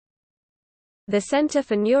The Center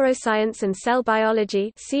for Neuroscience and Cell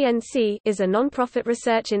Biology (CNC) is a non-profit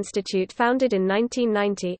research institute founded in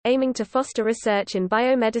 1990, aiming to foster research in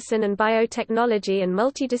biomedicine and biotechnology and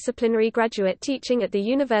multidisciplinary graduate teaching at the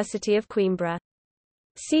University of Coimbra.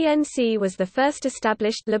 CNC was the first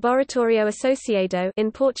established Laboratorio Associado in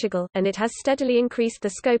Portugal, and it has steadily increased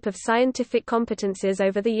the scope of scientific competences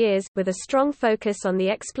over the years, with a strong focus on the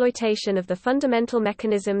exploitation of the fundamental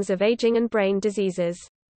mechanisms of aging and brain diseases.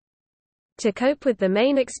 To cope with the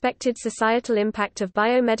main expected societal impact of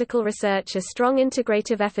biomedical research, a strong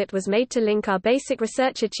integrative effort was made to link our basic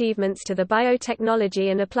research achievements to the biotechnology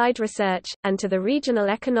and applied research, and to the regional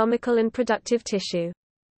economical and productive tissue.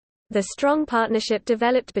 The strong partnership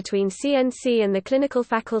developed between CNC and the clinical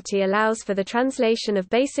faculty allows for the translation of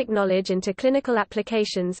basic knowledge into clinical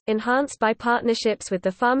applications, enhanced by partnerships with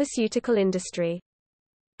the pharmaceutical industry.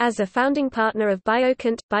 As a founding partner of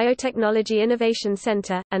Biocont, Biotechnology Innovation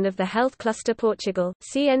Centre, and of the Health Cluster Portugal,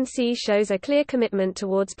 CNC shows a clear commitment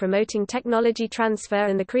towards promoting technology transfer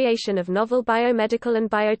and the creation of novel biomedical and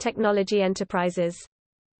biotechnology enterprises.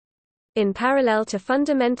 In parallel to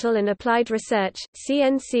fundamental and applied research,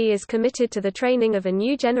 CNC is committed to the training of a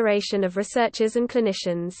new generation of researchers and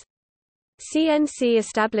clinicians. CNC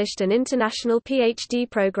established an international PhD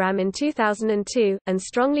program in 2002, and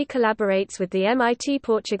strongly collaborates with the MIT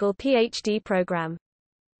Portugal PhD program.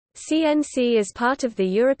 CNC is part of the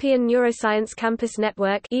European Neuroscience Campus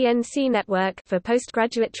Network (ENC-Network) for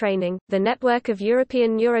postgraduate training, the Network of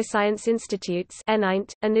European Neuroscience Institutes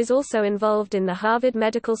 (ENINT), and is also involved in the Harvard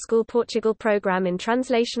Medical School Portugal program in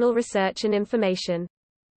translational research and information.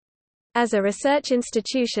 As a research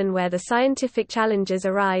institution where the scientific challenges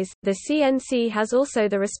arise, the CNC has also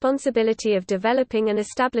the responsibility of developing and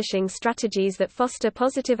establishing strategies that foster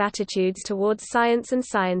positive attitudes towards science and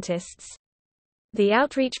scientists. The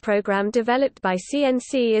outreach program developed by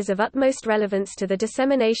CNC is of utmost relevance to the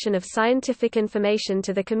dissemination of scientific information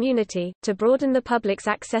to the community, to broaden the public's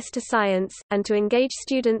access to science, and to engage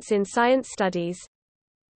students in science studies.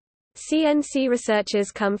 CNC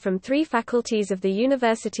researchers come from three faculties of the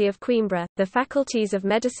University of Coimbra, the faculties of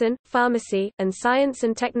Medicine, Pharmacy, and Science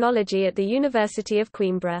and Technology at the University of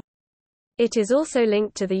Coimbra. It is also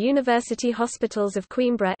linked to the University Hospitals of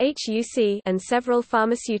Coimbra (HUC) and several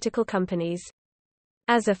pharmaceutical companies.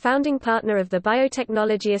 As a founding partner of the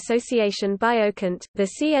Biotechnology Association Biocont,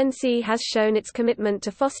 the CNC has shown its commitment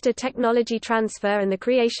to foster technology transfer and the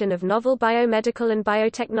creation of novel biomedical and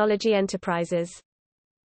biotechnology enterprises.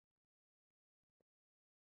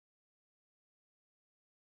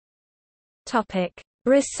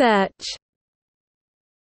 Research.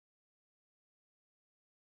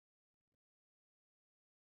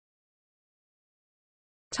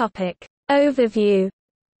 Overview.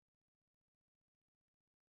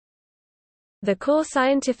 The core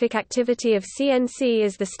scientific activity of CNC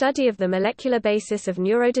is the study of the molecular basis of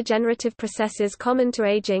neurodegenerative processes common to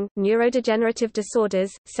aging, neurodegenerative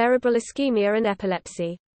disorders, cerebral ischemia and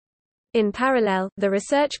epilepsy. In parallel, the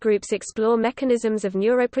research groups explore mechanisms of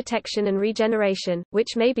neuroprotection and regeneration,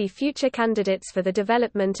 which may be future candidates for the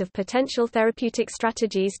development of potential therapeutic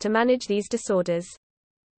strategies to manage these disorders.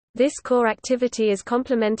 This core activity is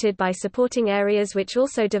complemented by supporting areas which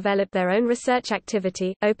also develop their own research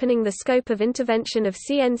activity, opening the scope of intervention of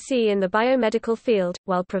CNC in the biomedical field,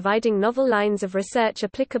 while providing novel lines of research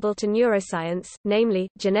applicable to neuroscience, namely,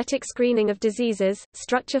 genetic screening of diseases,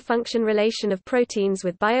 structure-function relation of proteins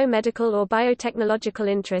with biomedical or biotechnological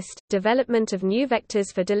interest, development of new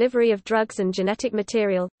vectors for delivery of drugs and genetic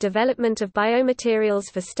material, development of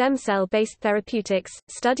biomaterials for stem cell-based therapeutics,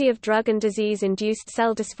 study of drug and disease-induced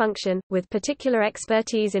cell dysfunction, with particular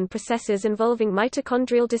expertise in processes involving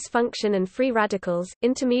mitochondrial dysfunction and free radicals,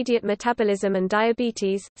 intermediate metabolism and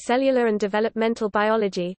diabetes, cellular and developmental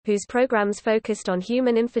biology, whose programs focused on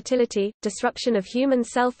human infertility, disruption of human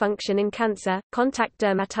cell function in cancer, contact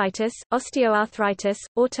dermatitis, osteoarthritis,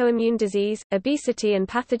 autoimmune disease, obesity and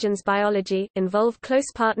pathogens biology, involve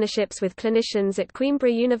close partnerships with clinicians at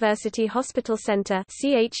Coimbra University Hospital Centre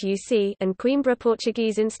 (CHUC) and Coimbra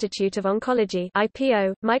Portuguese Institute of Oncology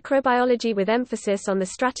 (IPO), microbiology with emphasis on the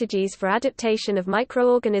strategies for adaptation of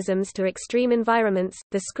microorganisms to extreme environments,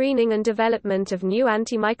 the screening and development of new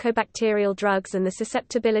antimicrobacterial drugs and the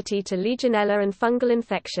susceptibility to Legionella and fungal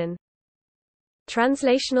infection.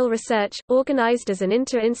 Translational research, organized as an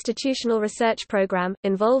inter-institutional research program,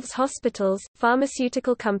 involves hospitals,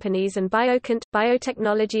 pharmaceutical companies and Biocont,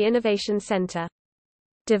 Biotechnology Innovation Centre.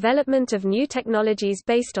 Development of new technologies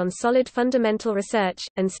based on solid fundamental research,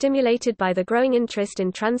 and stimulated by the growing interest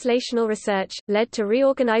in translational research, led to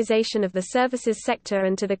reorganization of the services sector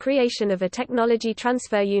and to the creation of a technology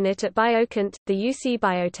transfer unit at Biocont, the UC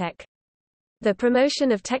Biotech. The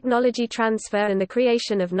promotion of technology transfer and the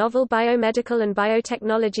creation of novel biomedical and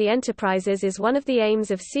biotechnology enterprises is one of the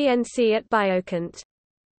aims of CNC at Biocont.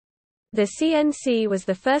 The CNC was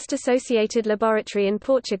the first associated laboratory in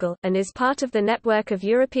Portugal, and is part of the network of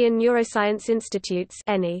European Neuroscience Institutes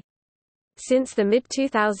 (ENI). Since the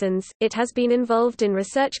mid-2000s, it has been involved in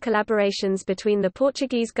research collaborations between the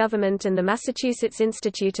Portuguese government and the Massachusetts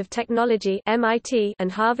Institute of Technology (MIT)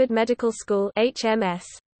 and Harvard Medical School (HMS).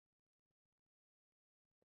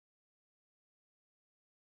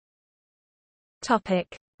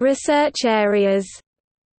 Topic: Research areas.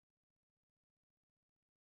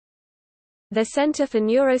 The Center for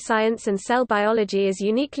Neuroscience and Cell Biology is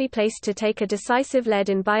uniquely placed to take a decisive lead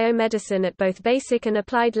in biomedicine at both basic and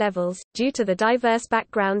applied levels, due to the diverse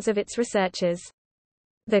backgrounds of its researchers.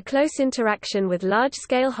 The close interaction with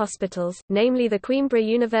large-scale hospitals, namely the Coimbra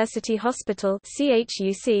University Hospital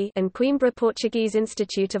and Coimbra Portuguese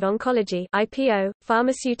Institute of Oncology (IPO),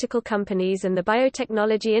 pharmaceutical companies and the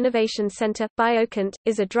Biotechnology Innovation Centre, Biocont,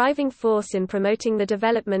 is a driving force in promoting the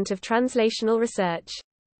development of translational research.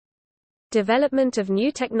 Development of new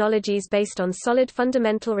technologies based on solid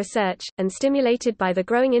fundamental research, and stimulated by the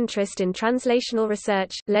growing interest in translational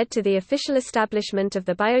research, led to the official establishment of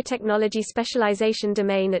the biotechnology specialization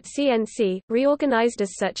domain at CNC, reorganized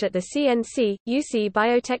as such at the CNC, UC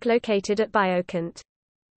Biotech located at Biocont.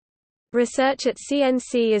 Research at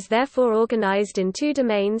CNC is therefore organized in two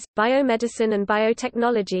domains, biomedicine and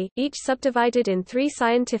biotechnology, each subdivided in three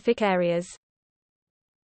scientific areas.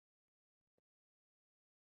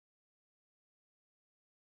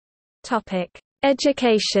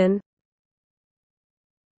 Education.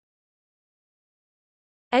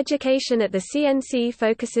 Education at the CNC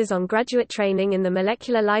focuses on graduate training in the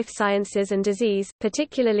molecular life sciences and disease,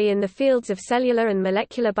 particularly in the fields of cellular and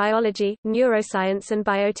molecular biology, neuroscience and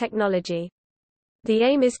biotechnology. The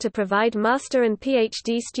aim is to provide master and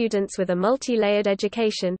PhD students with a multi-layered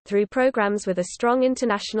education, through programs with a strong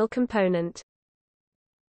international component.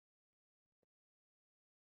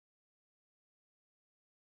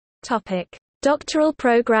 Doctoral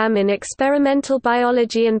program in Experimental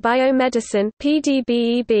Biology and Biomedicine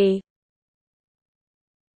 (PDBEB).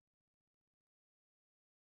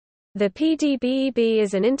 The PDBEB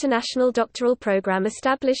is an international doctoral program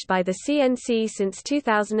established by the CNC since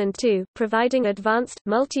 2002, providing advanced,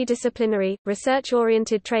 multidisciplinary,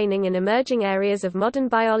 research-oriented training in emerging areas of modern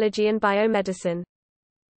biology and biomedicine.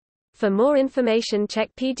 For more information check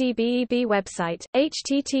PDBEB website,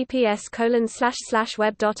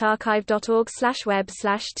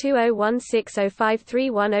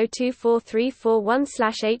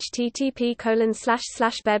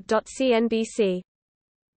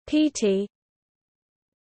 pt.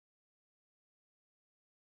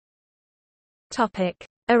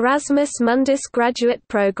 Erasmus Mundus graduate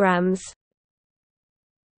programs.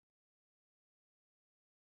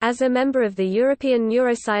 As a member of the European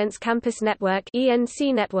Neuroscience Campus Network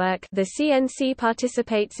 (ENC-Network), the CNC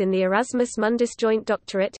participates in the Erasmus Mundus Joint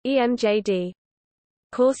Doctorate (EMJD).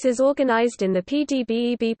 Courses organized in the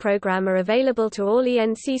PDBEB program are available to all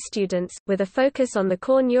ENC students, with a focus on the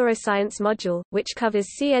core neuroscience module, which covers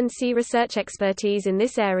CNC research expertise in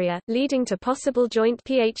this area, leading to possible joint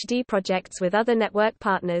PhD projects with other network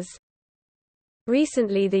partners.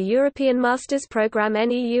 Recently the European Masters Programme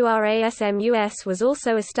NEURASMUS was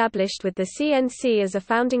also established with the CNC as a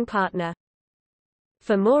founding partner.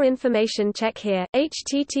 For more information check here,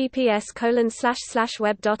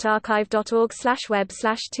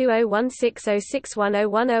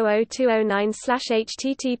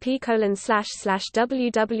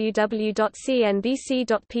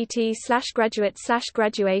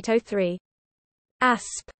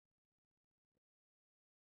 ASP.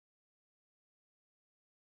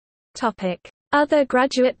 Other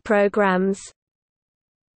graduate programs.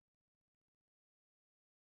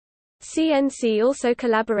 CNC also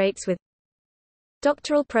collaborates with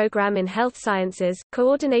Doctoral Program in Health Sciences,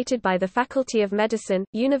 coordinated by the Faculty of Medicine,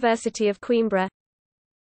 University of Coimbra.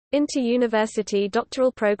 Inter-University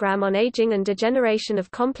Doctoral Program on Aging and Degeneration of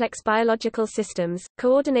Complex Biological Systems,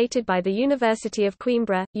 coordinated by the University of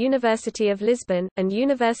Coimbra, University of Lisbon, and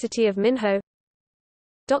University of Minho.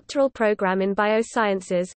 Doctoral Program in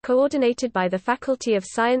Biosciences, coordinated by the Faculty of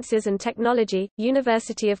Sciences and Technology,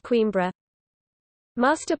 University of Coimbra.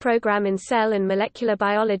 Master Program in Cell and Molecular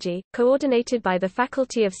Biology, coordinated by the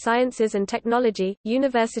Faculty of Sciences and Technology,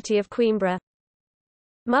 University of Coimbra.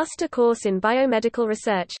 Master Course in Biomedical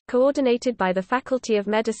Research, coordinated by the Faculty of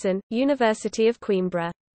Medicine, University of Coimbra.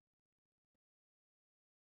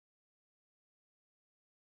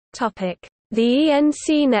 The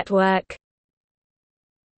ENC-Network.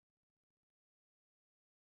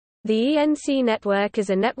 The ENC-Network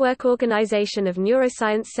is a network organization of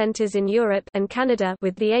neuroscience centers in Europe and Canada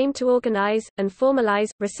with the aim to organize, and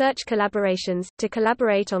formalize, research collaborations, to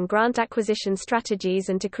collaborate on grant acquisition strategies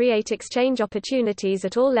and to create exchange opportunities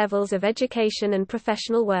at all levels of education and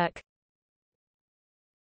professional work.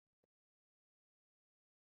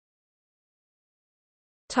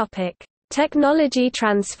 Technology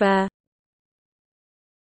transfer.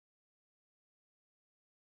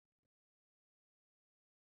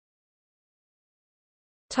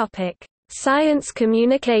 Science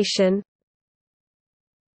communication.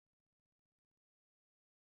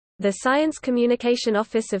 The Science Communication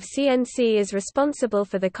Office of CNC is responsible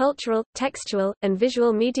for the cultural, textual, and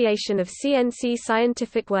visual mediation of CNC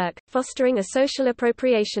scientific work, fostering a social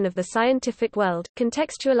appropriation of the scientific world,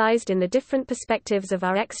 contextualized in the different perspectives of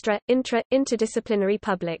our interdisciplinary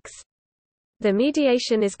publics. The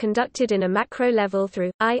mediation is conducted in a macro level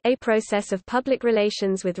through a process of public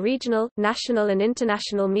relations with regional, national and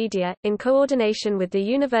international media, in coordination with the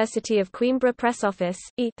University of Coimbra Press Office,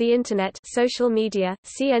 the Internet, social media,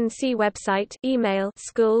 CNC website, email,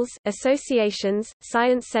 schools, associations,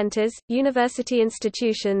 science centers, university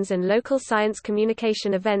institutions and local science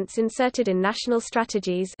communication events inserted in national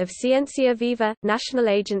strategies of Ciência Viva, National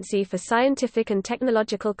Agency for Scientific and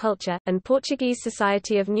Technological Culture, and Portuguese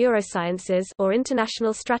Society of Neurosciences or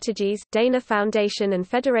International Strategies, Dana Foundation and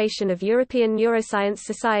Federation of European Neuroscience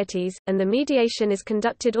Societies, and the mediation is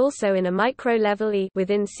conducted also in a micro-level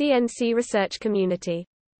within CNC research community.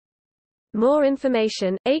 More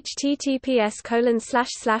information,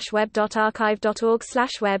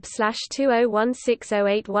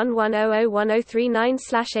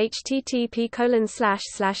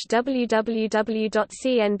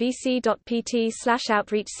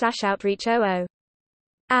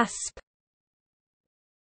 ASP.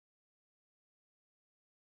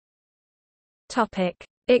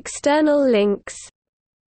 External links.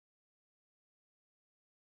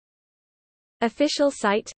 Official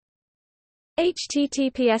site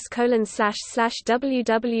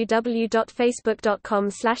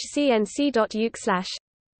https://www.facebook.com/cnc.uk/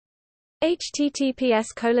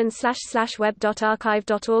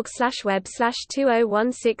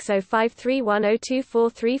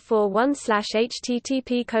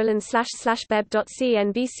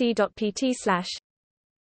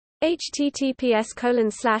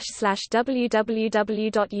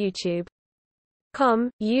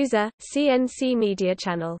 https://www.youtube.com, user, CNC Media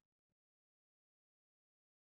Channel